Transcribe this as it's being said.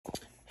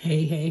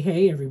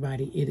Hey,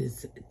 everybody. It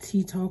is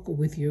Tea Talk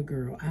with your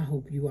girl. I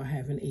hope you are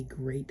having a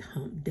great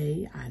hump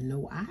day. I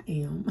know I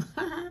am.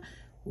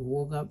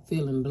 Woke up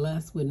feeling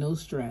blessed with no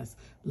stress.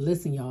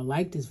 Listen, y'all,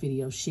 like this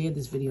video, share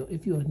this video.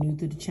 If you are new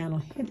to the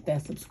channel, hit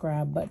that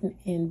subscribe button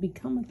and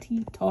become a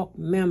Tea Talk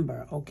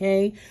member,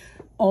 okay?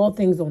 All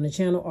things on the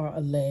channel are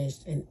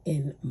alleged and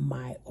in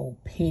my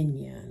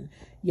opinion.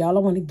 Y'all, I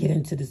want to get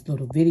into this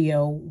little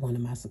video one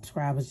of my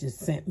subscribers just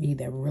sent me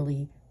that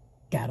really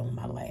got on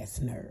my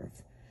last nerve.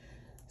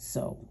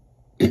 So,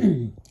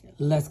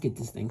 let's get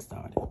this thing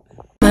started. No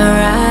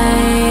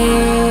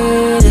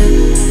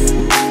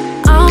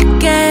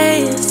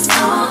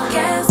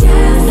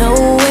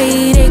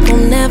way they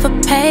gon' never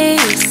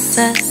pace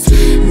us.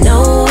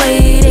 No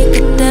way they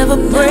could never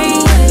break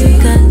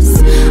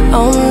us.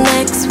 On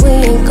next, we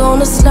ain't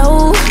gonna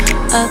slow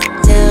up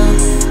now.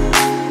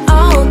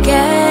 All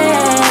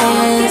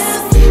gas.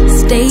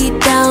 Stay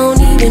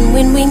down even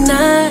when we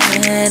not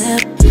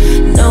up.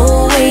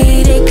 No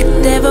way they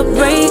could ever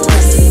break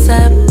us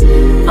up.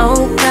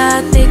 On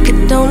God, they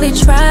could only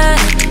try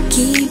to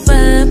keep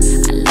up.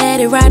 I let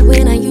it ride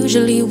when I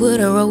usually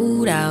would've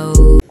rolled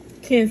out.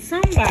 Can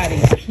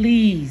somebody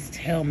please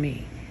tell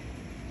me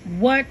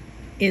what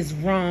is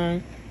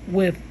wrong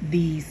with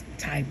these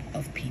type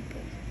of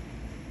people?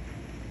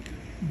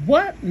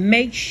 What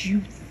makes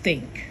you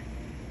think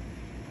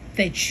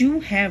that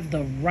you have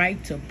the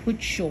right to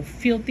put your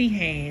filthy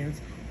hands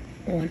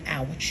on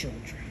our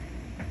children?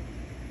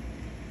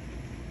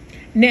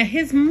 Now,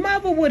 his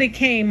mother would have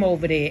came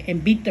over there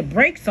and beat the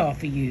brakes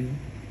off of you.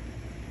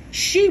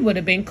 She would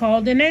have been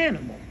called an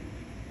animal.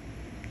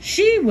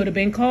 She would have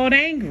been called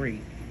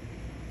angry.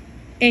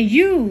 And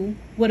you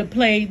would have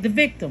played the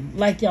victim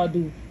like y'all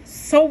do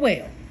so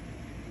well.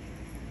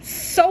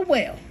 So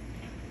well.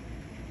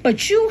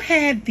 But you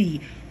had the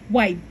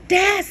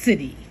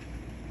audacity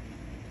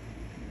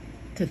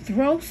to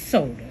throw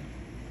soda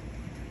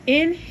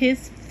in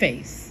his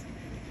face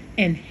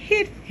and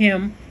hit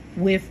him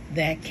with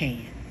that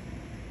can.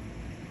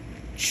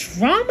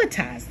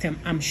 Traumatized him,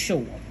 I'm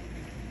sure,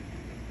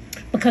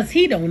 because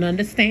he don't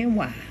understand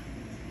why.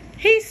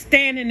 He's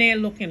standing there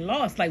looking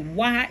lost, like,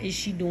 why is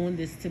she doing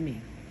this to me?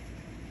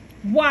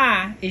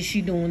 Why is she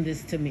doing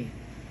this to me?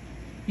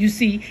 You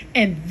see,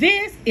 and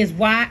this is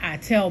why I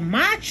tell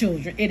my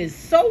children it is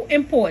so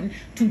important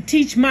to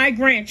teach my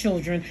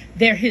grandchildren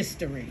their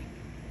history.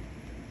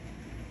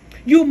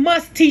 You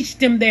must teach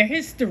them their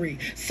history,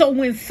 so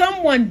when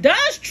someone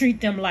does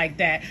treat them like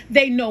that,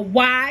 they know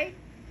why.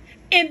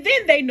 And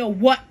then they know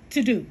what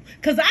to do.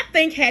 Because I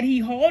think had he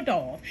hauled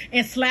off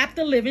and slapped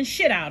the living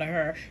shit out of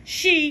her,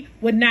 she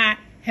would not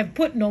have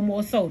put no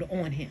more soda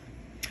on him.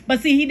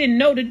 But see, he didn't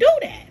know to do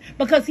that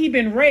because he'd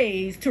been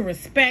raised to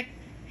respect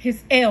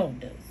his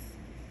elders.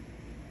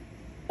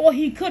 Or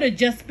he could have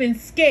just been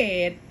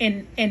scared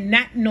and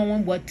not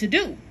knowing what to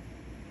do.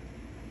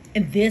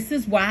 And this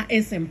is why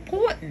it's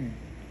important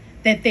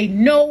that they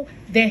know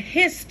their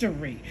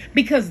history,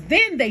 because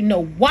then they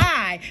know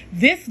why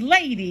this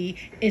lady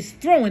is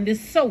throwing this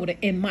soda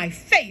in my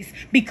face,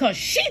 because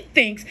she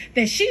thinks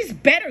that she's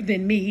better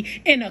than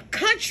me in a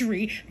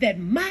country that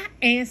my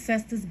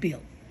ancestors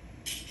built.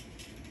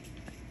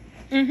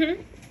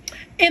 In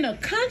a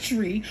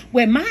country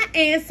where my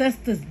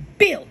ancestors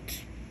built.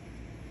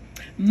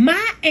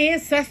 My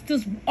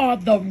ancestors are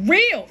the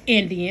real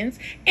Indians,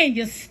 and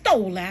you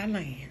stole our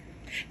land.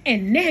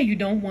 And now you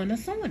don't want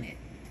us on it.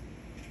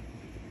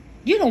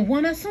 You don't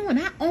want us on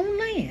our own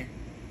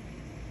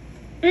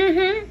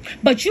land.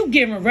 But you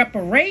giving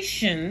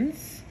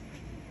reparations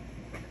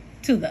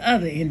to the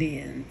other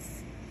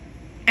Indians,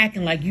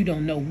 acting like you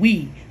don't know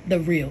we,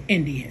 the real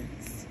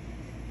Indians.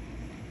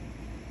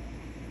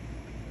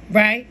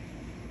 Right?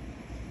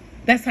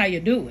 That's how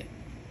you do it.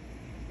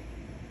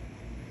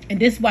 And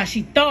this is why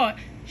she thought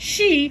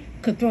she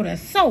could throw that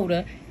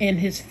soda in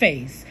his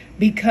face,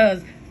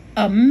 because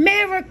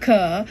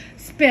America,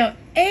 spelled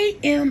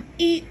Amerikka,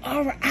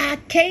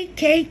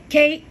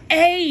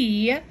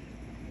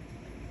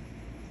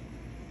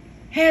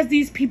 has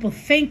these people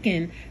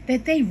thinking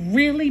that they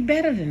really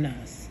better than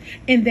us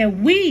and that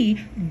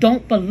we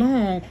don't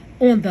belong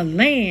on the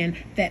land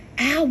that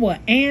our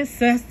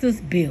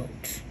ancestors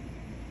built.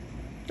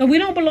 So we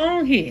don't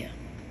belong here.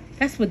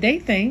 That's what they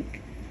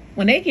think.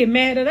 When they get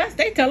mad at us,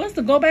 they tell us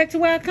to go back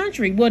to our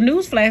country. Well,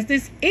 newsflash,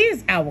 this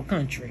is our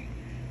country.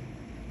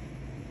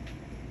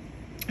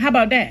 How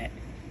about that?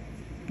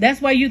 That's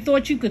why you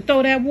thought you could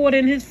throw that water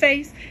in his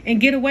face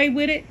and get away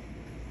with it?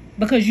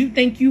 Because you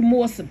think you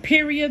more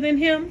superior than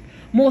him?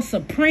 More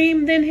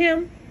supreme than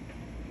him?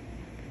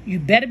 You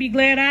better be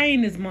glad I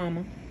ain't his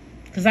mama.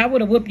 Because I would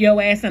have whooped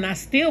your ass and I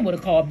still would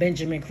have called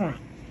Benjamin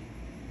Crump.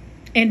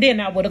 And then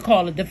I would have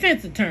called a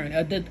defense attorney,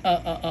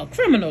 a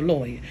criminal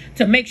lawyer,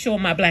 to make sure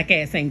my black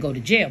ass ain't go to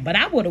jail. But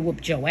I would have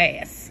whooped your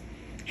ass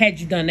had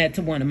you done that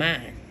to one of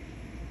mine.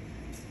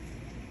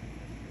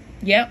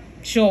 Yep.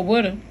 Sure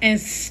would have. And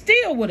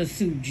still would have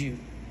sued you.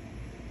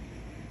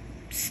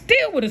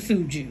 Still would have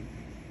sued you.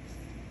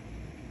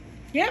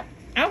 Yep,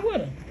 I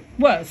would have.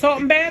 What,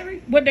 assault and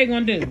battery? What they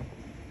gonna do?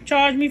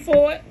 Charge me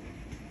for it?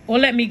 or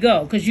let me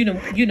go because you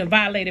done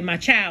violated my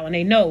child, and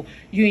they know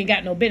you ain't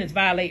got no business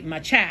violating my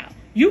child.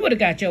 You would have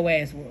got your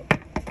ass whooped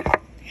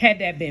had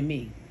that been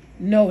me.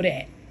 Know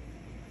that.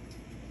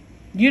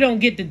 You don't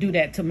get to do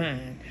that to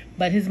mine.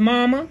 But his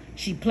mama,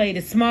 she played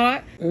it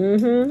smart.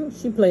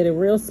 She played it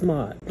real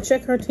smart.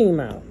 Check her team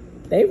out.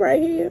 They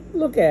right here.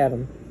 Look at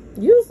them.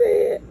 You see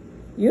it.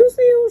 You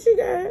see who she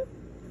got.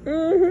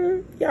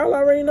 Y'all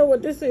already know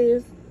what this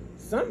is.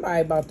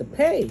 Somebody about to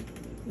pay.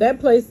 That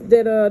place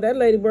that that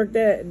lady worked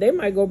at, they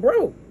might go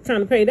broke trying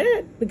to pay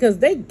that because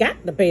they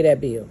got to pay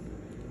that bill.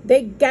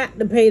 They got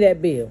to pay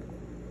that bill.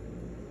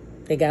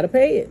 They got to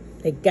pay it.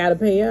 They got to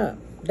pay up.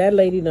 That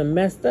lady done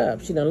messed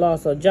up. She done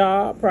lost her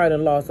job, probably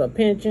done lost her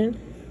pension,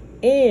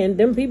 and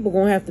them people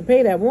gonna have to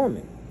pay that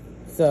woman.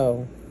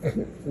 So,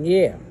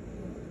 yeah.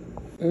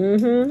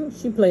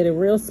 She played it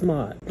real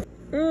smart.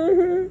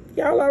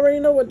 Y'all already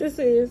know what this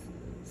is.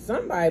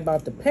 Somebody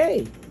about to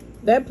pay.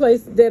 That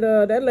place that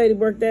that lady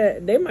worked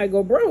at, they might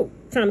go broke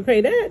trying to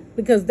pay that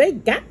because they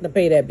got to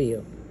pay that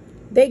bill.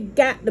 They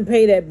got to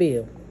pay that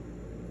bill.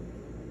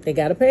 They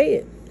got to pay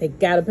it. They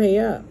got to pay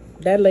up.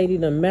 That lady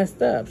done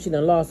messed up. She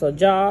done lost her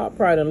job,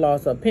 probably done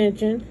lost her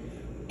pension,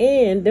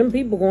 and them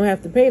people gonna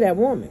have to pay that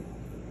woman.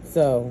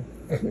 So,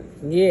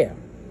 yeah.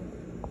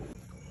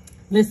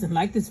 Listen,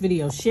 like this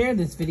video, share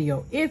this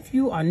video. If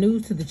you are new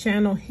to the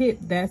channel,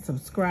 hit that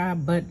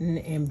subscribe button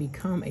and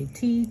become a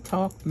Tea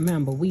Talk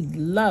member. We'd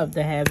love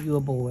to have you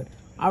aboard.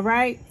 All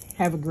right?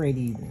 Have a great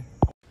evening.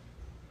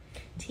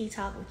 Tea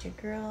Talk with your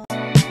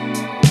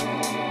girl.